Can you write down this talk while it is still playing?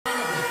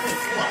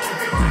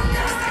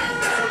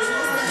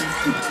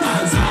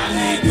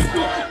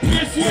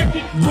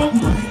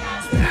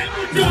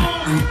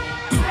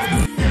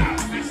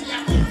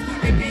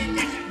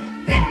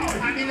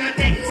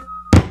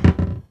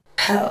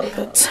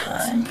Pelpa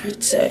time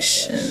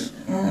protection.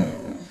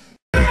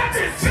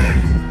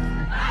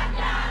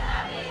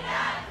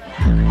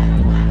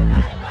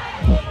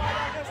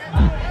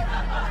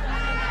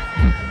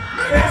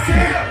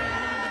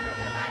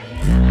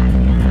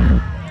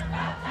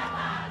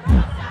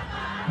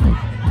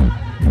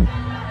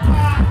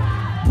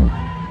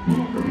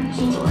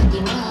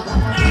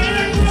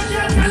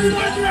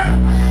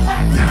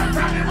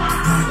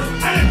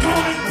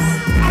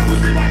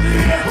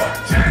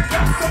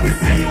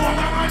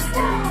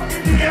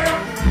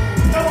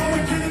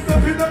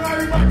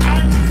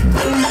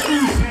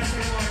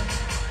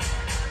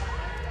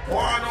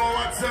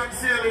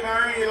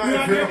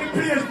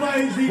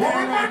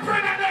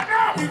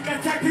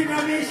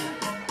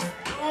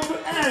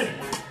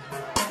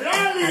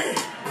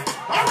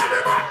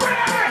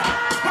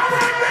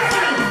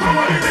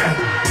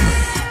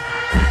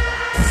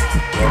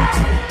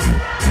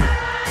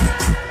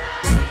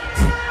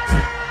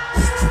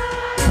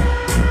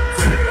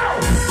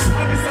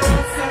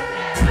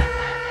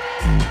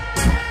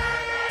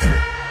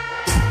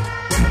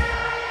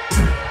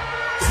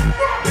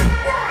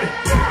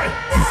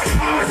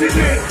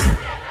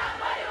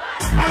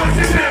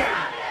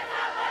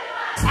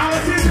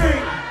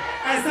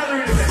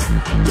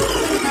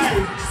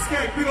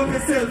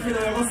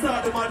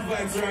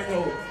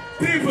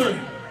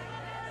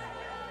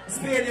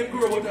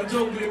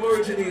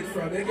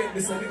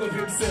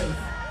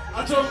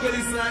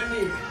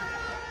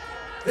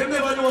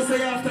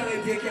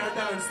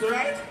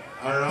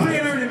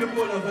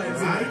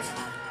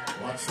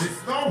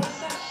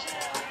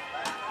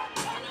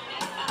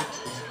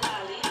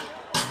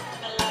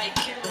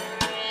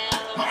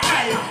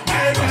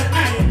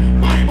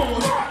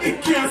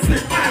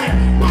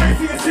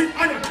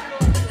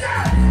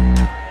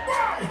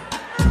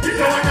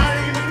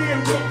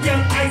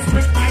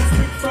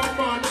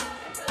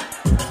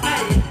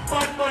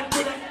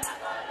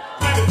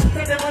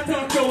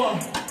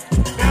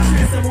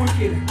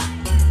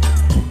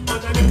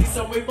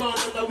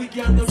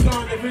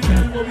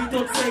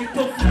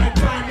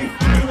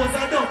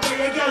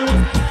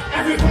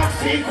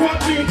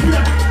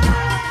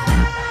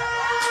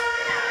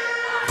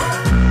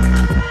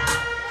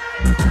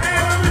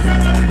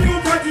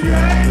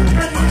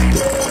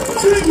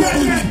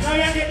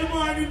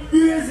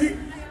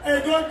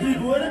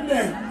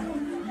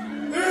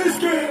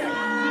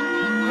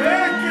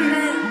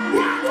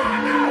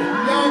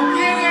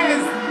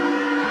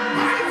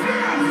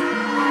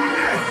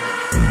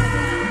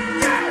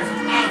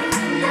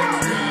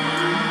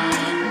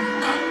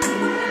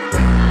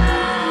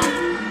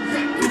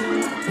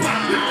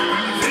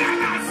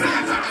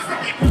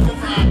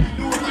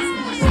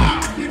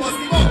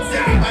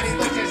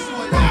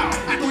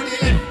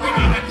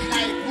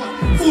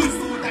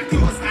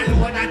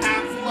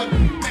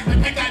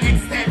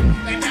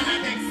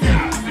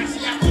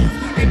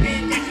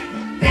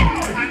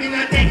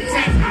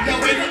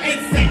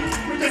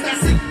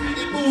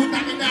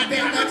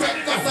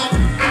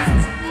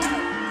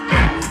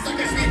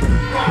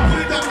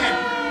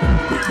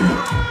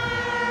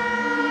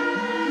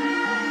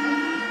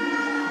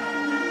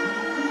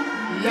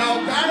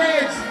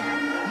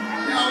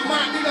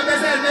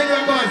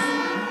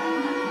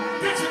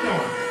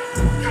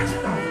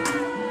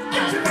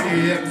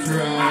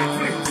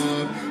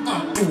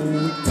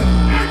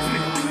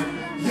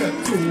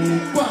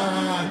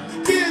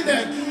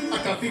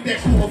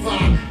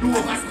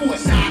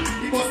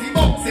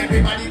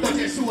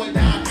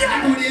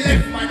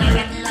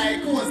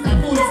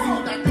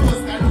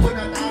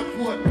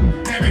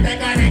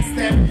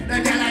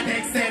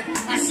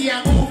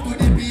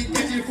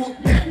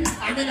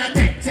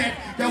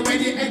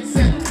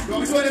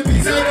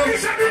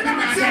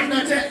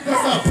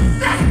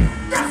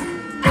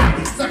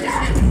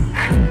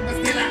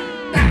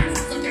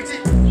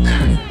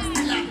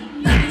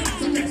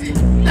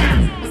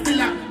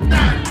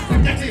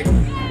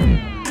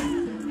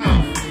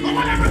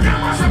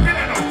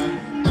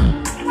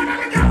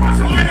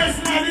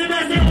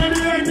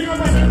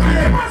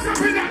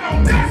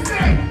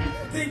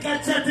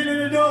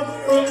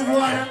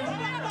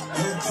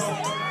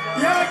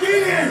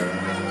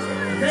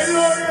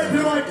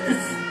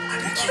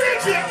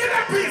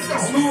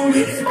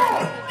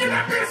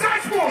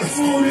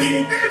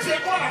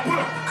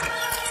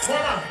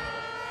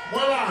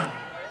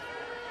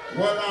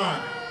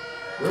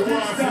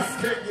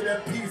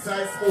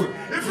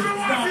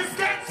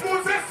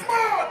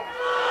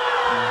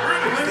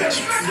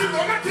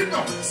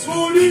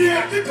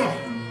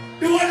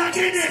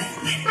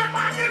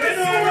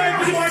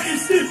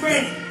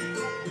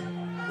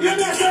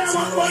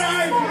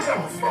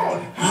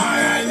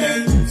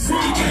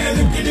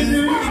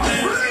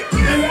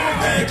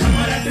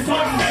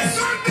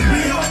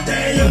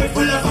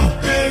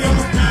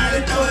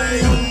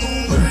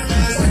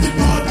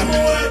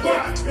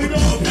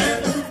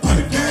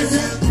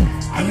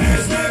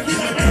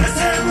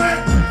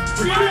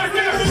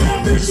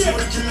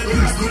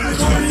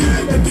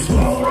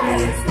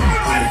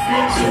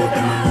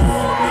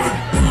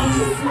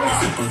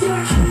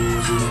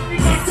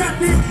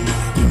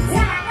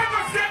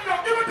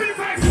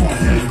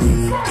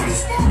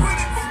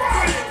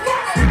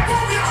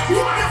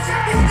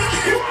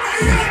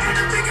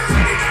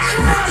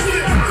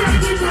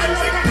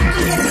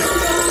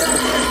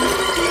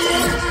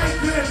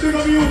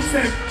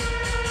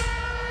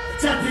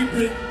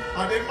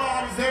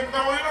 moms them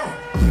now, you know.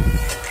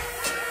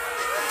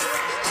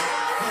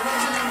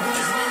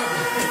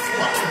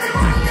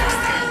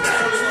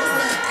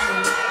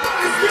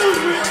 Excuse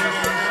me.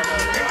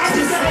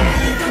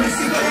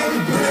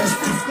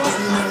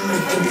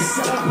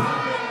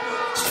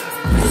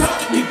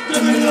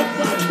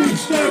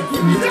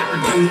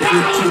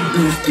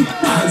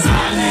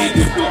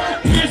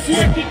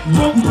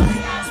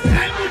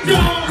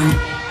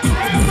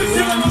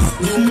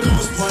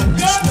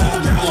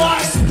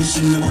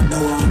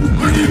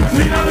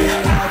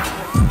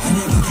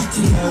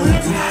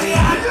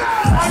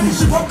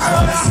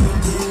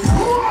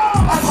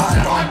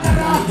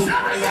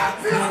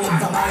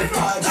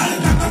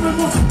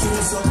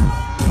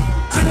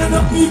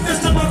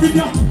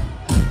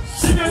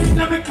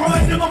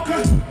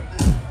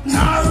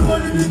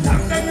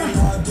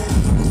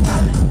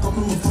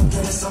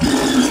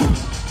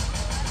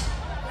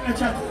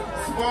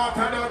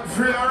 Smarter than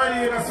free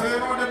already, so you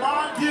know the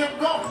man game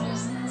go.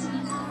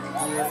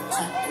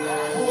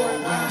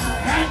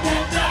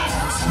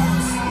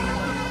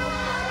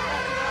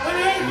 When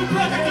you ain't the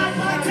protocol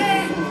party,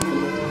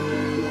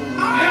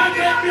 I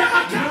get me a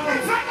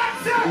camping for that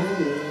shit.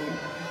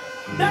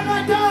 Never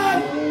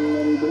done.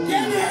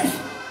 Get it.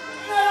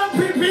 No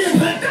people.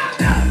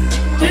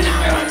 Then I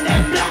run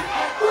them black.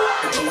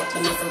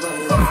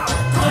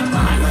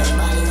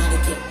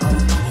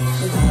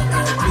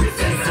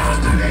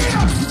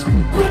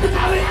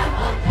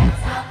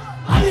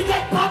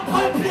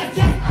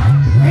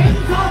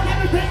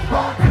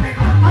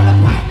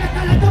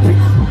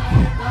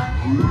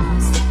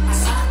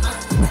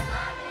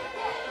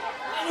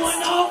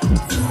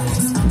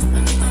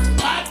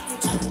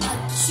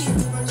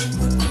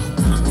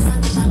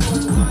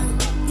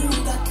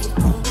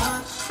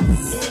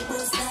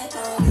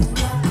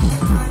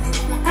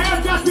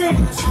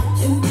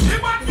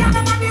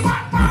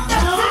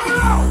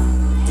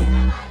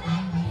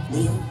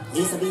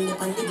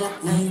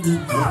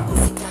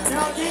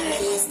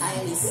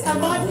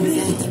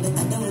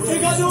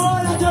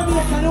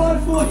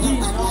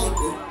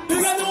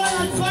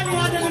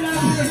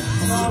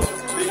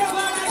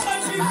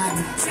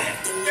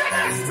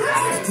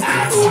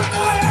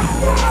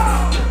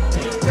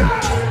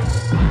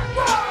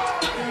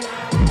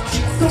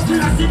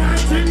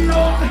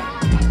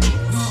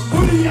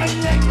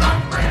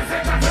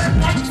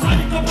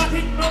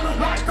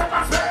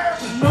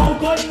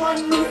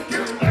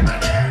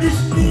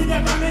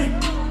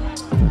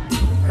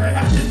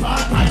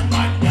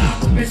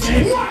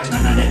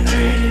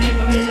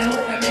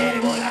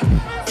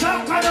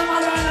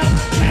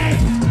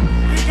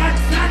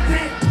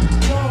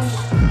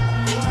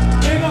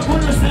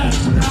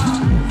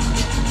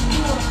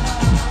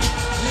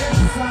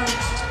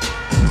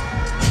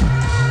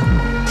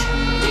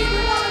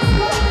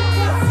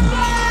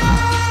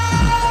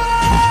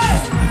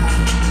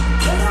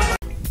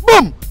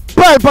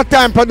 Pelpa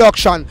Time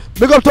Production.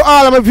 Big up to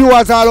all of my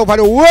viewers all over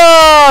the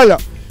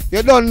world.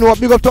 You don't know.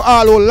 Big up to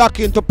all who lock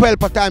into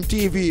Pelpa Time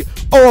TV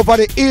over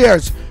the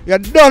years. You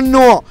don't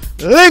know.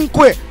 Link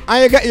with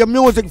and you get your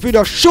music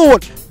video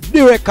shoot,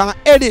 direct and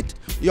edit.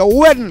 Your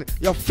wedding,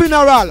 your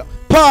funeral,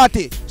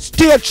 party,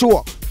 stage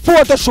show,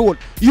 photo shoot,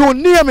 you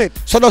name it.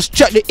 So just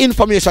check the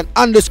information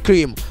on the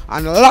screen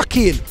and lock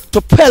in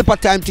to Pelpa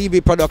Time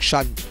TV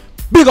Production.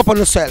 Big up on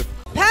yourself.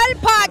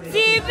 Pelpa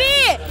TV!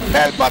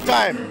 Pelpa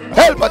Time!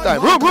 Pelpa Time!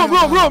 Room!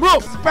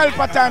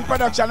 Pelpa Time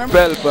Production!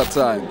 Pelpa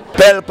Time!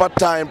 Pelpa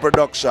Time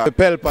Production!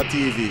 Pelpa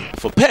TV!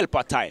 For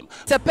Pelpa Time!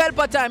 It's a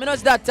Pelpa Time, you know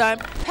it's that time?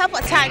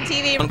 Pelpa Time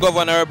TV! I'm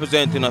governor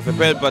representing of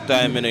Pelpa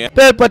Time, you know.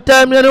 Pelpa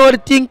Time, you know what the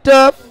thing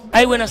tough?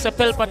 I when I say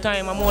Pelpa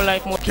Time, I'm more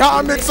like more.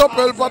 Can't mix up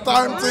Pelpa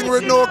Time thing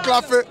with no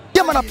coffee.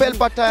 Yeah, man, a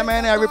Pelpa Time,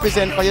 and I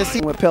represent for you.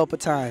 See, with Pelpa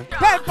Time.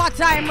 Pelpa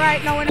Time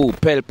right now. Oh,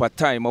 Pelpa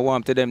Time, I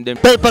want to them.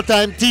 Pelpa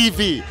Time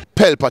TV.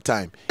 Pelpa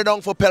Time. You're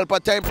down for Pelpa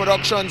Time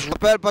Productions.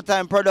 Pelpa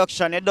Time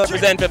Production. It does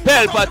Represent for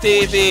Pelpa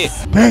TV.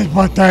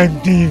 Pelpa Time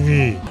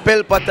TV.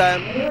 Pelpa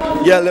Time.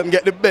 Yeah, let them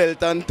get the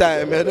belt on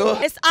time, you know.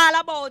 It's all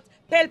about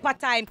Pelpa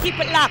Time. Keep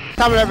it locked.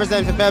 Come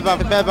represent for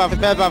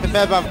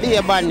Pelpa, be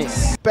a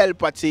badness.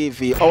 Pelpa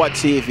TV, our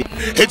TV.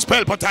 It's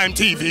Pelpa Time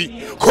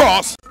TV.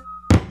 Cross.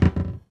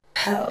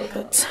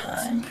 Pelpa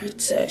Time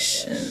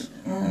Protection.